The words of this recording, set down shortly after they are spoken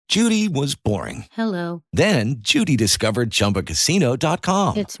Judy was boring. Hello. Then Judy discovered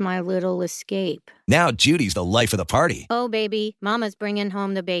ChumbaCasino.com. It's my little escape. Now Judy's the life of the party. Oh, baby, mama's bringing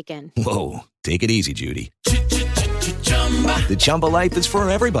home the bacon. Whoa, take it easy, Judy. The Chumba life is for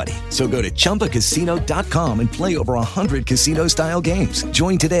everybody. So go to ChumbaCasino.com and play over 100 casino-style games.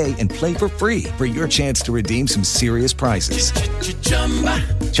 Join today and play for free for your chance to redeem some serious prizes.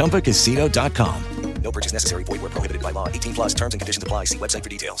 ChumbaCasino.com. No purchase necessary. Void where prohibited by law. 18 plus terms and conditions apply. See website for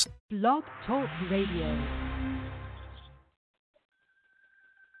details. Blog Talk Radio.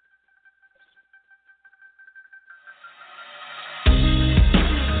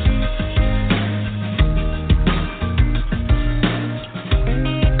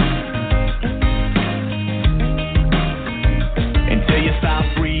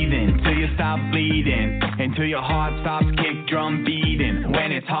 Bleeding until your heart stops kick drum beating.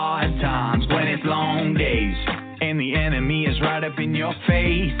 When it's hard times, when it's long days, and the enemy is right up in your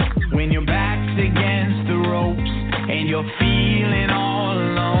face. When your back's against the ropes and you're feeling all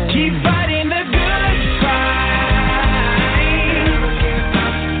alone. Keep fighting the good fight.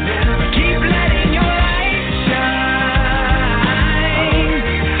 Keep letting your light shine.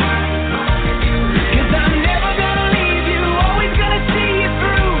 'Cause I'm never gonna leave you, always gonna see you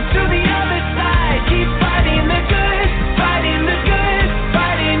through to the other side. Keep fighting the good, fighting the good,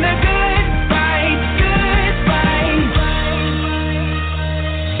 fighting the good fight, good fight.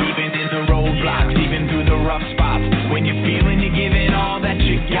 Even in the roadblocks, even through the rough spots, when you're feeling you're giving all that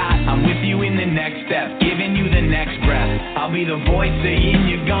you got, I'm with you in the next step, giving you the next breath. I'll be the voice saying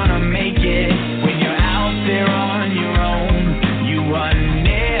you're gonna make it. When you're out there on your own, you are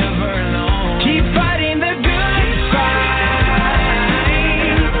never alone. Keep fighting the good fight.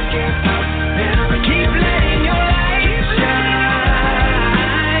 Keep letting your light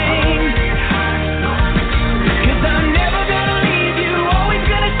shine. 'Cause I'm never gonna leave you, always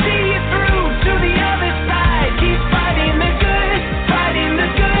gonna see you through to the other side. Keep fighting the good, fighting the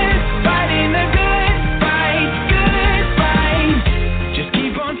good, fighting the good fight, good fight. Just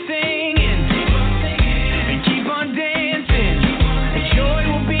keep on singing and keep on dancing. And joy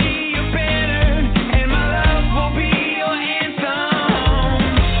will be your banner, and my love will be your anthem.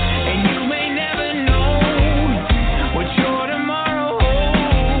 And you may never know what your tomorrow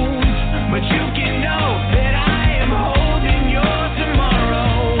holds, but you can know that I am holding your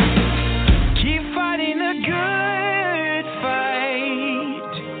tomorrow. Keep fighting the good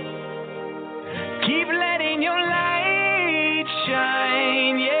fight. Keep letting your light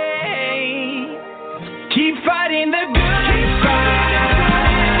shine, yeah. Keep fighting the good fight.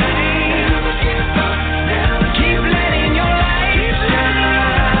 Keep letting your light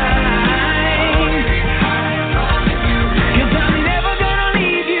shine. 'Cause I'm never gonna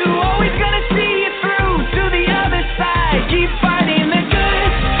leave you, always gonna see you through to the other side. Keep fighting the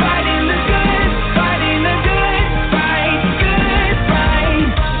good, fighting the good, fighting the good fight, good fight.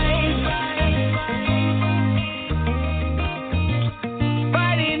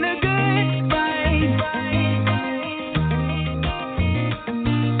 Fighting the good fight.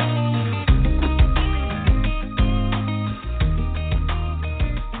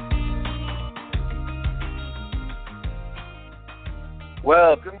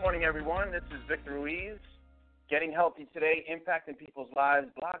 Well, good morning, everyone. This is Victor Ruiz, Getting Healthy Today, Impacting People's Lives,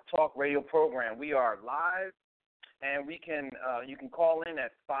 Blog Talk Radio program. We are live, and you can call in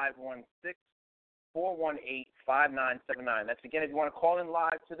at 516-418-5979. That's, again, if you want to call in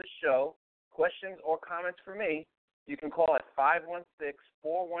live to the show, questions or comments for me, you can call at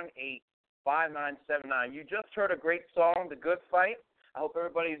 516-418-5979. You just heard a great song, The Good Fight. I hope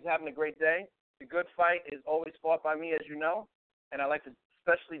everybody is having a great day. The Good Fight is always fought by me, as you know. And I'd like to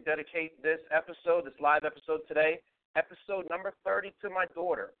especially dedicate this episode, this live episode today, episode number 30, to my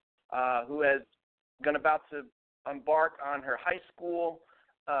daughter, who is about to embark on her high school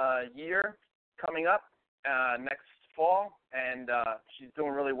year coming up next fall, and she's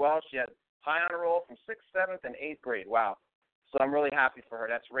doing really well. She had high honor roll from 6th, 7th, and 8th grade. Wow. So I'm really happy for her.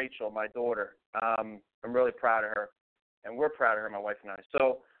 That's Rachel, my daughter. I'm really proud of her, and we're proud of her, my wife and I.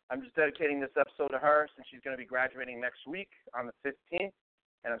 So I'm just dedicating this episode to her since she's going to be graduating next week on the 15th,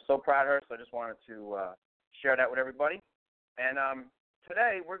 and I'm so proud of her, so I just wanted to share that with everybody. And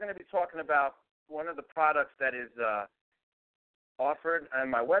today we're going to be talking about one of the products that is offered on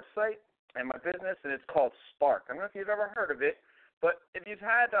my website and my business, and it's called Spark. I don't know if you've ever heard of it, but if you've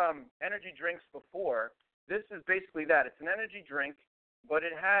had energy drinks before, this is basically that. It's an energy drink, but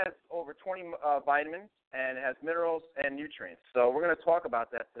it has over 20 vitamins, and it has minerals and nutrients. So we're going to talk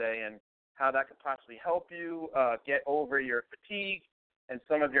about that today and how that could possibly help you get over your fatigue and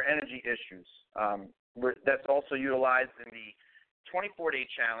some of your energy issues. That's also utilized in the 24-day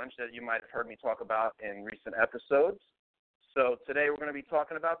challenge that you might have heard me talk about in recent episodes. So today we're going to be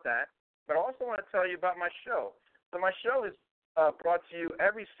talking about that. But I also want to tell you about my show. So my show is brought to you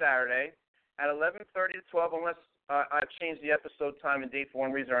every Saturday at 11:30 to 12, unless I've changed the episode time and date for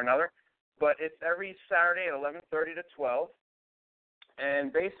one reason or another. But it's every Saturday at 11:30 to 12.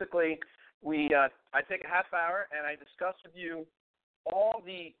 And basically, I take a half hour and I discuss with you all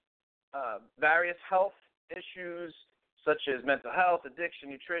the various health issues such as mental health, addiction,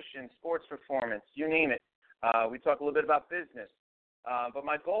 nutrition, sports performance, you name it. We talk a little bit about business. But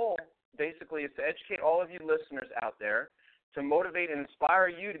my goal basically is to educate all of you listeners out there, to motivate and inspire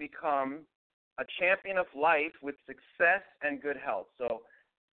you to become a champion of life with success and good health. So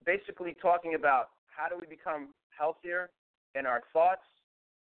basically talking about how do we become healthier in our thoughts,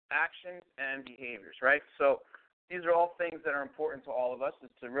 actions, and behaviors, right? So these are all things that are important to all of us,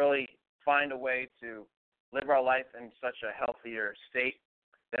 is to really find a way to live our life in such a healthier state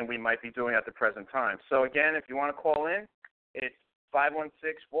than we might be doing at the present time. So again, if you want to call in, it's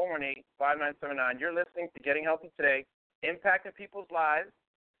 516-418-5979. You're listening to Getting Healthy Today, impacting people's lives,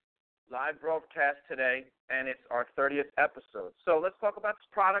 live broadcast today, and it's our 30th episode. So let's talk about this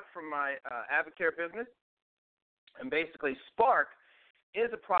product from my Advocare business. And basically, Spark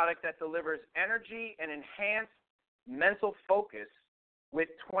is a product that delivers energy and enhanced mental focus with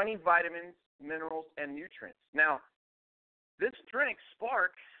 20 vitamins, minerals, and nutrients. Now, this drink,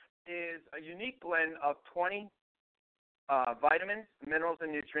 Spark, is a unique blend of 20 vitamins, minerals,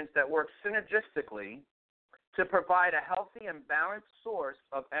 and nutrients that work synergistically to provide a healthy and balanced source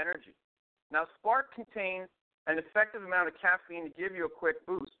of energy. Now, Spark contains an effective amount of caffeine to give you a quick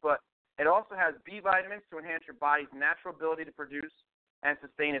boost, but it also has B vitamins to enhance your body's natural ability to produce and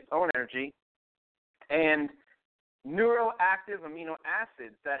sustain its own energy, and neuroactive amino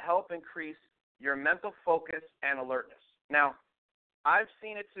acids that help increase your mental focus and alertness. Now, I've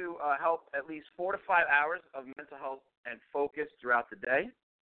seen it to help at least 4 to 5 hours of mental health and focus throughout the day.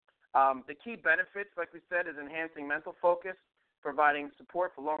 The key benefits, like we said, is enhancing mental focus, providing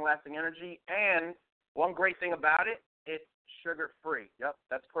support for long-lasting energy, and one great thing about it, it's sugar-free. Yep,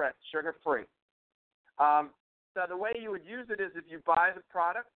 that's correct, sugar-free. So the way you would use it is if you buy the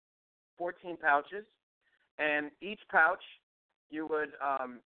product, 14 pouches, and each pouch you would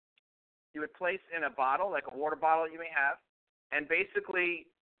place in a bottle, like a water bottle you may have, and basically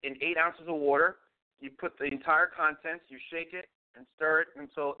in 8 ounces of water, you put the entire contents, you shake it and stir it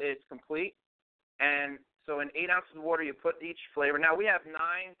until it's complete. And so in 8 ounces of water, you put each flavor. Now we have 9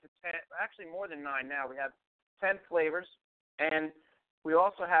 to 10, actually more than 9 now. We have 10 flavors, and we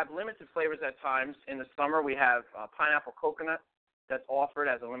also have limited flavors at times. In the summer, we have pineapple coconut that's offered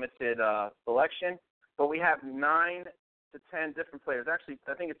as a limited selection, but we have 9 to 10 different flavors. Actually,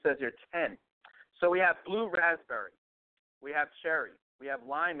 I think it says here 10. So we have blue raspberry, we have cherry, we have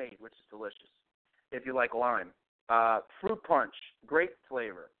limeade, which is delicious if you like lime, fruit punch, grape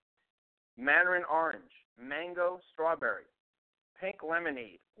flavor, mandarin orange, mango strawberry, pink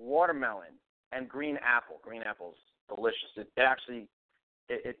lemonade, watermelon, and green apple. Green apple's delicious. It's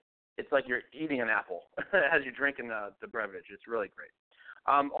like you're eating an apple as you're drinking the beverage. It's really great.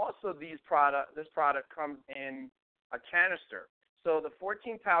 Also, this product comes in a canister. So the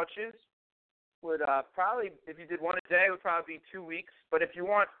 14 pouches would probably, if you did one a day, would probably be 2 weeks. But if you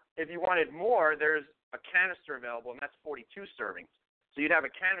wanted more, there's a canister available, and that's 42 servings. So you'd have a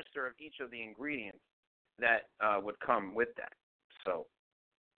canister of each of the ingredients that would come with that. So,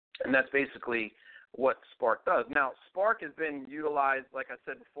 and that's basically what Spark does. Now, Spark has been utilized, like I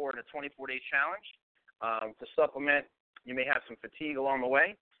said before, in a 24-day challenge to supplement. You may have some fatigue along the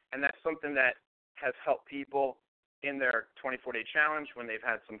way, and that's something that has helped people in their 24-day challenge when they've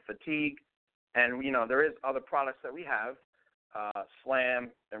had some fatigue. And, there is other products that we have,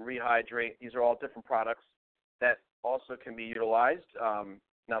 Slam and Rehydrate. These are all different products that also can be utilized.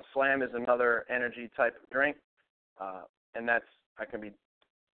 Now, Slam is another energy type of drink, and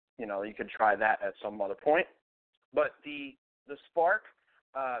you could try that at some other point. But the Spark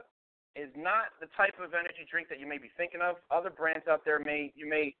is not the type of energy drink that you may be thinking of. Other brands out there you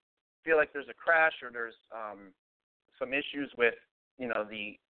may feel like there's a crash or there's some issues with,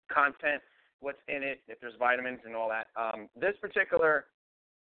 the content, what's in it, if there's vitamins and all that. This particular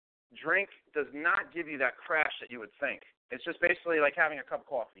drink does not give you that crash that you would think. It's just basically like having a cup of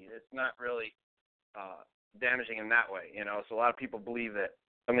coffee. It's not really damaging in that way, So a lot of people believe that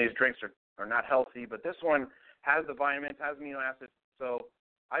some of these drinks are not healthy, but this one has the vitamins, has amino acids. So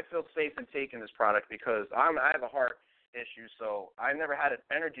I feel safe in taking this product because I have a heart issue, so I never had an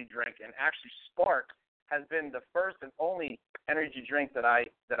energy drink, and actually Spark has been the first and only energy drink that I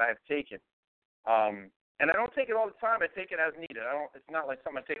have taken. And I don't take it all the time. I take it as needed. It's not like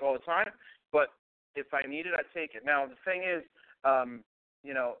something I take all the time, but if I need it, I take it. Now, the thing is, I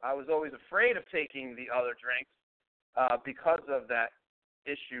was always afraid of taking the other drinks because of that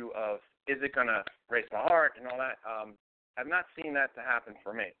issue of, is it going to raise my heart and all that. I've not seen that to happen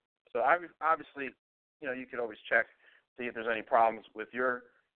for me. So obviously, you could always check, see if there's any problems with your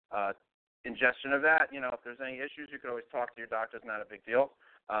ingestion of that. If there's any issues, you could always talk to your doctor. It's not a big deal.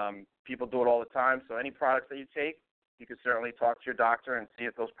 People do it all the time. So any products that you take, you could certainly talk to your doctor and see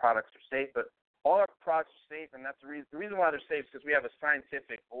if those products are safe. But all our products are safe, and that's the reason why they're safe is because we have a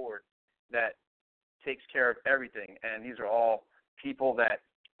scientific board that takes care of everything. And these are all people that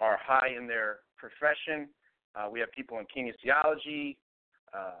are high in their profession. We have people in kinesiology,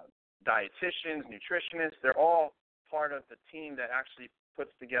 dietitians, nutritionists. They're all part of the team that actually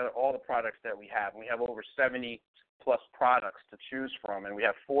puts together all the products that we have. We have over 70-plus products to choose from, and we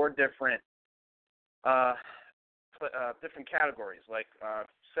have 4 different categories. Like I've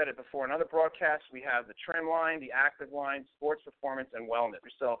said it before in other broadcasts, we have the trim line, the active line, sports performance, and wellness.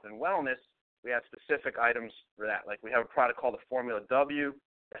 Yourself in wellness, we have specific items for that. Like we have a product called the Formula W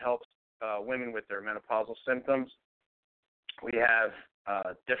that helps women with their menopausal symptoms. We have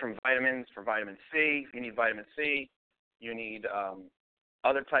different vitamins for vitamin C. If you need vitamin C, you need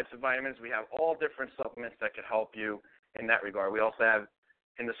other types of vitamins. We have all different supplements that could help you in that regard. We also have,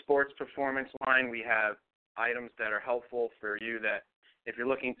 in the sports performance line, we have items that are helpful for you that if you're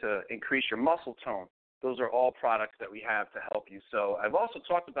looking to increase your muscle tone, those are all products that we have to help you. So I've also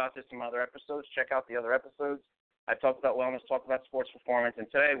talked about this in other episodes. Check out the other episodes. I've talked about wellness, talked about sports performance, and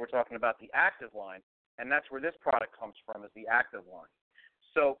today we're talking about the active line, and that's where this product comes from, is the active line.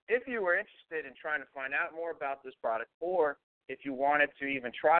 So if you were interested in trying to find out more about this product, or if you wanted to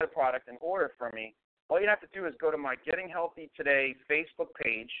even try the product and order from me, all you have to do is go to my Getting Healthy Today Facebook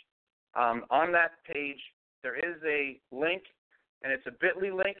page. On that page, there is a link, and it's a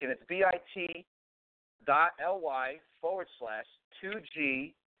bit.ly link, and it's bit.ly/2G,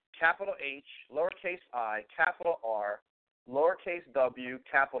 capital H, lowercase I, capital R, lowercase W,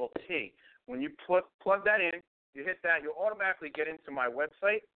 capital T. When you plug that in, you hit that, you'll automatically get into my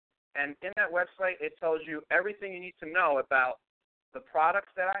website. And in that website, it tells you everything you need to know about the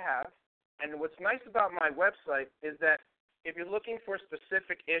products that I have. And what's nice about my website is that if you're looking for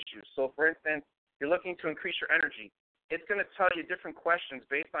specific issues, so for instance, you're looking to increase your energy, it's going to tell you different questions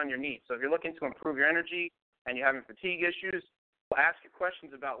based on your needs. So if you're looking to improve your energy and you're having fatigue issues, they'll ask you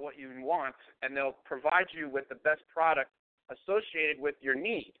questions about what you want, and they'll provide you with the best product associated with your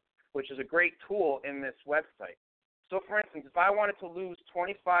need, which is a great tool in this website. So, for instance, if I wanted to lose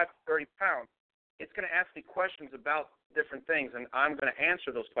 25 to 30 pounds, it's going to ask me questions about different things, and I'm going to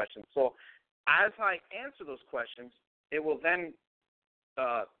answer those questions. So as I answer those questions, it will then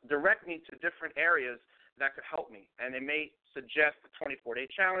direct me to different areas that could help me, and it may suggest the 24-day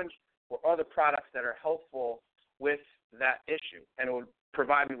challenge or other products that are helpful with that issue, and it will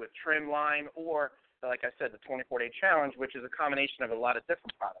provide me with trim line or, like I said, the 24-day challenge, which is a combination of a lot of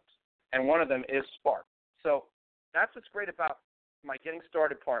different products, and one of them is Spark. So that's what's great about my getting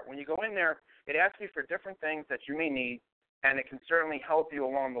started part. When you go in there, it asks you for different things that you may need, and it can certainly help you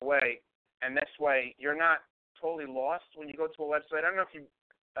along the way, and this way you're not totally lost when you go to a website. I don't know if you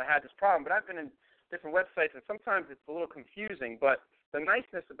had this problem, but I've been in different websites, and sometimes it's a little confusing, but the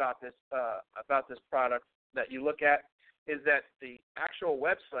niceness about this product that you look at is that the actual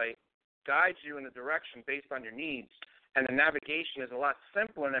website guides you in the direction based on your needs, and the navigation is a lot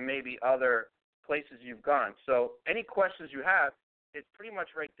simpler than maybe other places you've gone. So any questions you have, it's pretty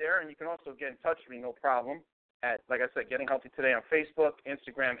much right there, and you can also get in touch with me, no problem, at, like I said, Getting Healthy Today on Facebook,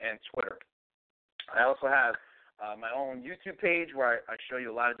 Instagram, and Twitter. I also have my own YouTube page where I show you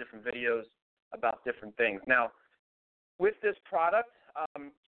a lot of different videos about different things. Now, with this product,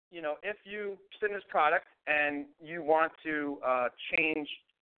 if you sit in this product and you want to change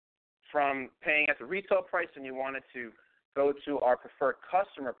from paying at the retail price and you wanted to go to our preferred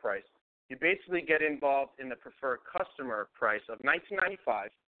customer price, you basically get involved in the preferred customer price of $19.95,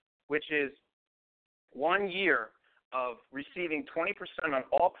 which is 1 year of receiving 20% on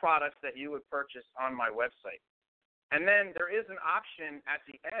all products that you would purchase on my website. And then there is an option at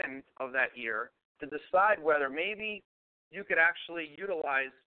the end of that year to decide whether maybe you could actually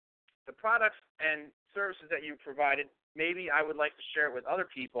utilize the products and services that you provided. Maybe I would like to share it with other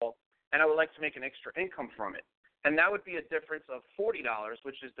people, and I would like to make an extra income from it. And that would be a difference of $40,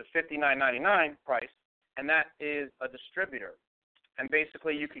 which is the $59.99 price, and that is a distributor. And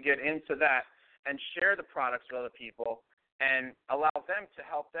basically you could get into that and share the products with other people and allow them to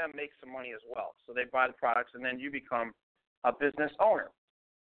help them make some money as well. So they buy the products, and then you become a business owner.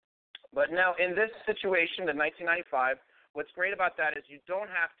 But now in this situation, the 1995, what's great about that is you don't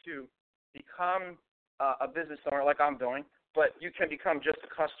have to become a business owner like I'm doing, but you can become just a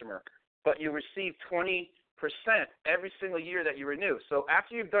customer. But you receive 20% every single year that you renew. So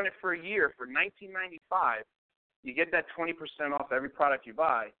after you've done it for a year, for $19.95, you get that 20% off every product you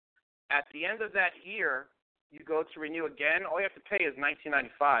buy. At the end of that year, you go to renew again. All you have to pay is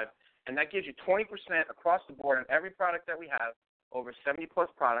 $19.95, and that gives you 20% across the board on every product that we have, over 70-plus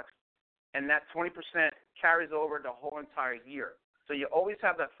products, and that 20% carries over the whole entire year. So you always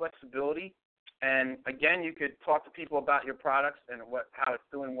have that flexibility. And, again, you could talk to people about your products and how it's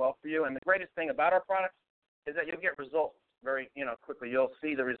doing well for you. And the greatest thing about our products is that you'll get results very quickly. You'll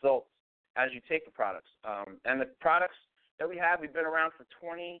see the results as you take the products. And the products that we have, we've been around for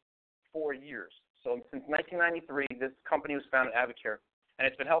 24 years. So since 1993, this company was founded, Avocare, and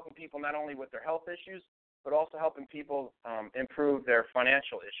it's been helping people not only with their health issues, but also helping people improve their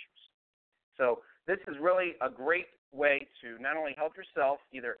financial issues. So this is really a great way to not only help yourself,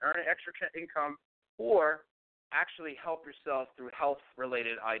 either earn an extra income or actually help yourself through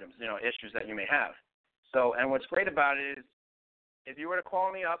health-related items, issues that you may have. So, and what's great about it is if you were to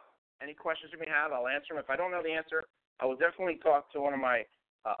call me up, any questions you may have, I'll answer them. If I don't know the answer, I will definitely talk to one of my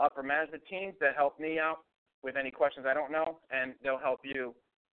upper management teams that help me out with any questions I don't know, and they'll help you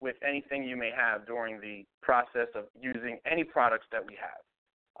with anything you may have during the process of using any products that we have.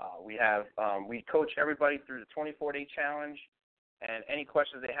 We coach everybody through the 24-day challenge, and any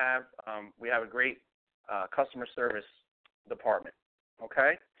questions they have, we have a great customer service department.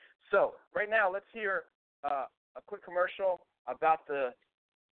 Okay? So right now, let's hear a quick commercial about the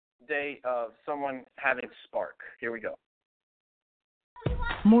day of someone having spark. Here we go.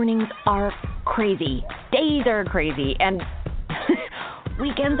 Mornings are crazy. Days are crazy. And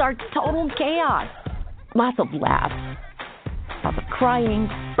weekends are total chaos. Lots of laughs. Lots of crying,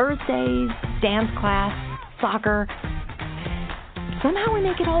 birthdays, dance class, soccer. Somehow we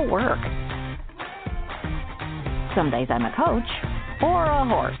make it all work. Some days I'm a coach or a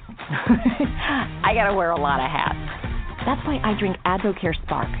horse. I gotta wear a lot of hats. That's why I drink Advocare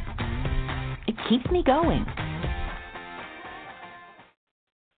Spark. It keeps me going.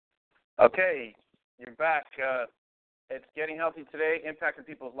 Okay, you're back. It's Getting Healthy Today, Impacting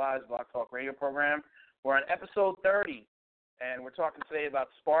People's Lives, Blog Talk Radio program. We're on episode 30, and we're talking today about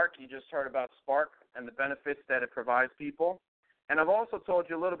Spark. You just heard about Spark and the benefits that it provides people. And I've also told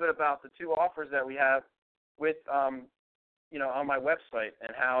you a little bit about the two offers that we have with, on my website,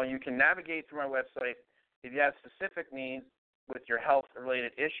 and how you can navigate through my website if you have specific needs with your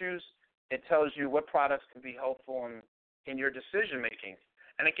health-related issues. It tells you what products can be helpful in your decision-making.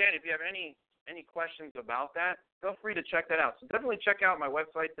 And, again, if you have any questions about that, feel free to check that out. So definitely check out my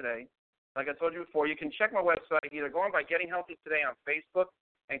website today. Like I told you before, you can check my website either going by Getting Healthy Today on Facebook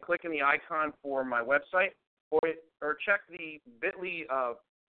and clicking the icon for my website, or check the bit.ly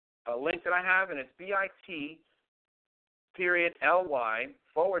link that I have, and it's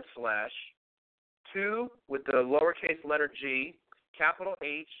bit.ly/2 with the lowercase letter G, capital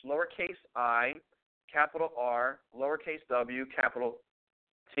H, lowercase I, capital R, lowercase W, capital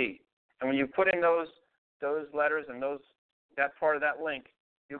T. And when you put in those letters and that part of that link,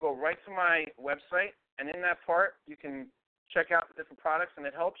 you'll go right to my website, and in that part you can check out the different products, and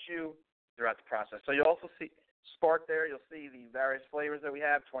it helps you throughout the process. So you'll also see Spark there. You'll see the various flavors that we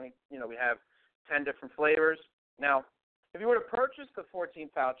have. We have 10 different flavors. Now, if you were to purchase the 14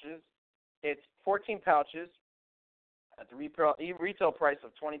 pouches, it's 14 pouches at the retail price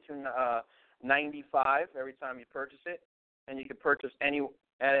of $22.95 every time you purchase it, and you can purchase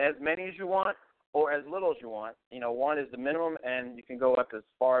as many as you want or as little as you want. One is the minimum, and you can go up as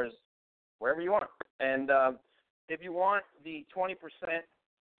far as wherever you want. And if you want the 20%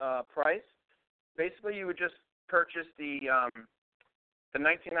 price, basically you would just purchase the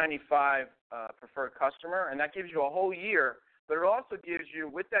 $19.95 preferred customer, and that gives you a whole year. But it also gives you,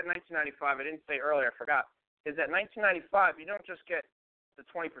 with that $19.95, I didn't say earlier, I forgot, is that $19.95, you don't just get the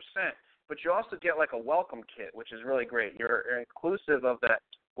 20%, but you also get like a welcome kit, which is really great. You're inclusive of that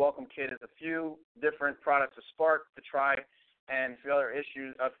welcome kit is a few different products of Spark to try, and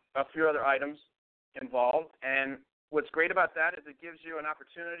a few other items involved. And what's great about that is it gives you an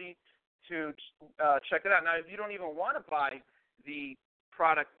opportunity to check it out. Now, if you don't even want to buy the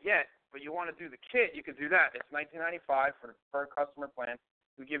product yet, but you want to do the kit, you can do that. It's $19.95 for the preferred customer plan.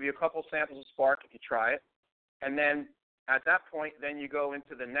 We give you a couple samples of Spark if you try it. And then at that point, then you go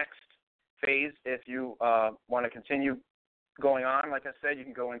into the next phase. If you want to continue going on, like I said, you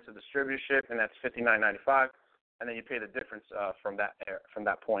can go into distributorship, and that's $59.95, and then you pay the difference from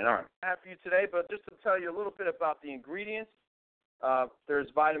that point on. I have for you today, but just to tell you a little bit about the ingredients There's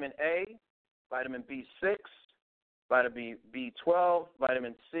vitamin A, vitamin B6, vitamin B12,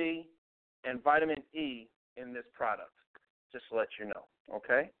 vitamin C, and vitamin E in this product, just to let you know,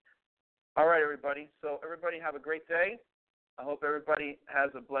 okay? All right, everybody. So everybody have a great day. I hope everybody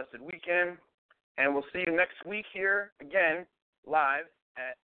has a blessed weekend, and we'll see you next week here again, live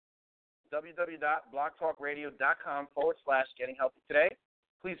at www.blogtalkradio.com/gettinghealthytoday.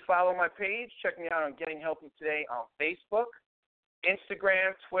 Please follow my page. Check me out on Getting Healthy Today on Facebook,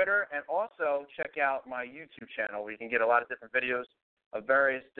 Instagram, Twitter, and also check out my YouTube channel where you can get a lot of different videos of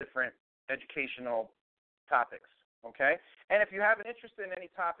various different educational topics, okay? And if you have an interest in any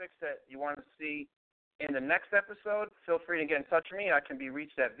topics that you want to see in the next episode, feel free to get in touch with me. I can be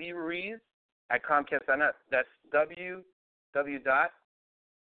reached at vruiz@comcast.net. That's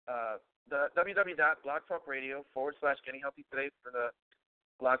www.blogtalkradio.com/gettinghealthytoday for the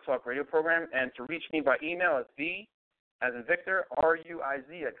Blog Talk Radio program. And to reach me by email is V, as in Victor,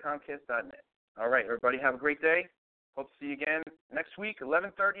 RUIZ@comcast.net. All right, everybody, have a great day. Hope to see you again next week,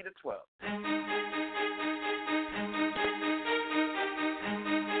 11:30 to 12.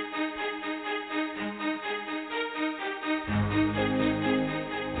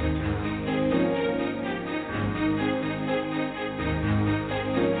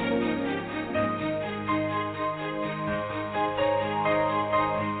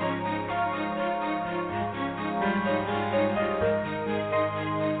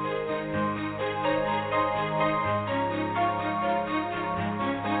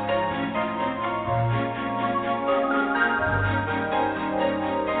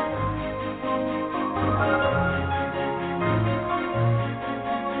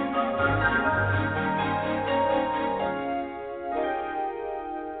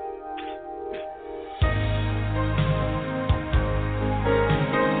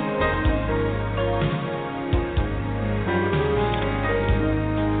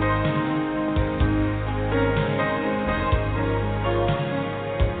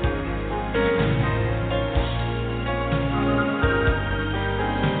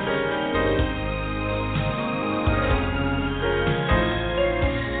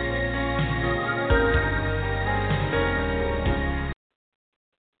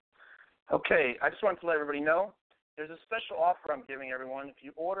 Okay, I just wanted to let everybody know there's a special offer I'm giving everyone. If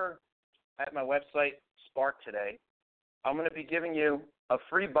you order at my website, Spark, today, I'm going to be giving you a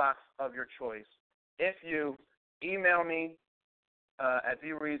free box of your choice. If you email me at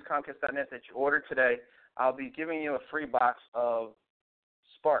vruiz@comcast.net that you ordered today, I'll be giving you a free box of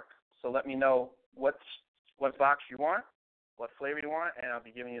Spark. So let me know what box you want, what flavor you want, and I'll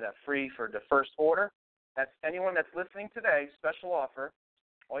be giving you that free for the first order. That's anyone that's listening today, special offer.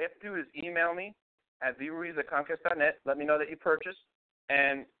 All you have to do is email me at vruiz@comcast.net. Let me know that you purchased,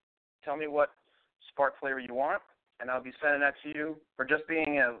 and tell me what Spark flavor you want, and I'll be sending that to you for just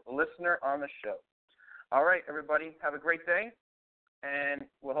being a listener on the show. All right, everybody, have a great day, and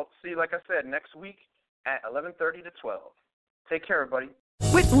we'll hope to see you, like I said, next week at 11:30 to 12. Take care, everybody.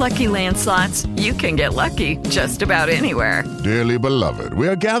 With Lucky Land Slots, you can get lucky just about anywhere. Dearly beloved, we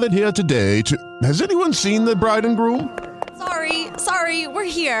are gathered here today to... Has anyone seen the bride and groom? Sorry, we're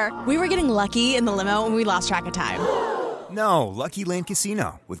here. We were getting lucky in the limo and we lost track of time. No, Lucky Land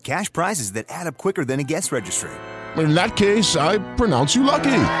Casino, with cash prizes that add up quicker than a guest registry. In that case, I pronounce you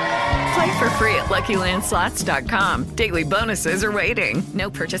lucky. Play for free at LuckyLandSlots.com. Daily bonuses are waiting. No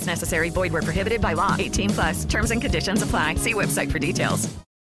purchase necessary. Void where prohibited by law. 18+. Terms and conditions apply. See website for details.